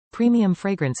Premium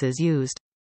fragrances used.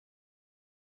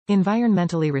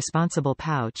 Environmentally responsible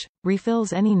pouch,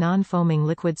 refills any non-foaming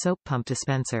liquid soap pump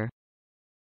dispenser.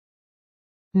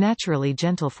 Naturally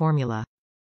gentle formula.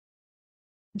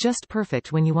 Just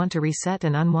perfect when you want to reset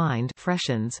and unwind.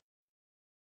 Freshens.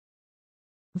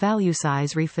 Value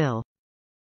size refill.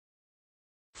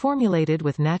 Formulated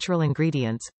with natural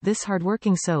ingredients, this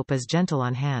hardworking soap is gentle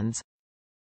on hands.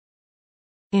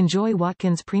 Enjoy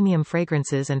Watkins premium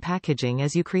fragrances and packaging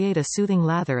as you create a soothing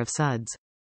lather of suds.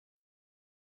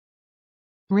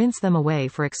 Rinse them away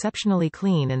for exceptionally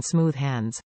clean and smooth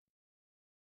hands.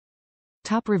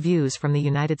 Top reviews from the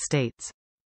United States.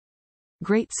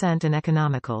 Great scent and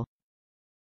economical.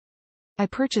 I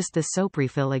purchased this soap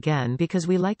refill again because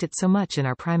we liked it so much in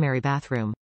our primary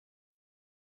bathroom.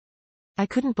 I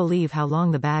couldn't believe how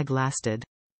long the bag lasted.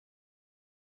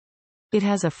 It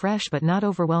has a fresh but not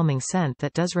overwhelming scent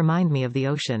that does remind me of the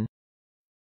ocean.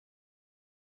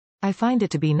 I find it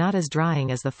to be not as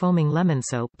drying as the foaming lemon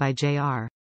soap by Jr.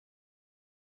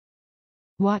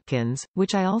 Watkins,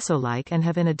 which I also like and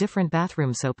have in a different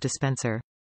bathroom soap dispenser.